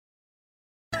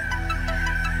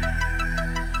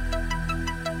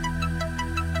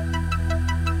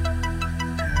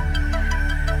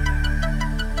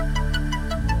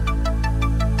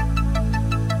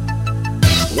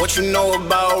you know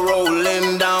about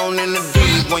rolling down in the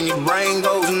deep. When your brain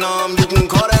goes numb, you can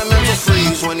call that mental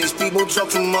freeze. When these people talk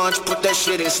too much, put that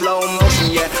shit in slow motion.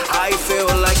 Yeah, I feel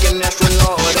like an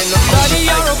astronaut in the ocean. Buddy,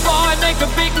 you're a boy, make a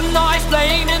big noise,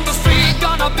 playing in the street,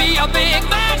 gonna be a big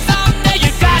man someday.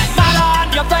 You got mud on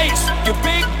your face, you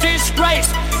big disgrace,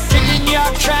 kicking your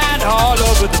can all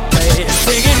over the place,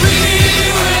 singing.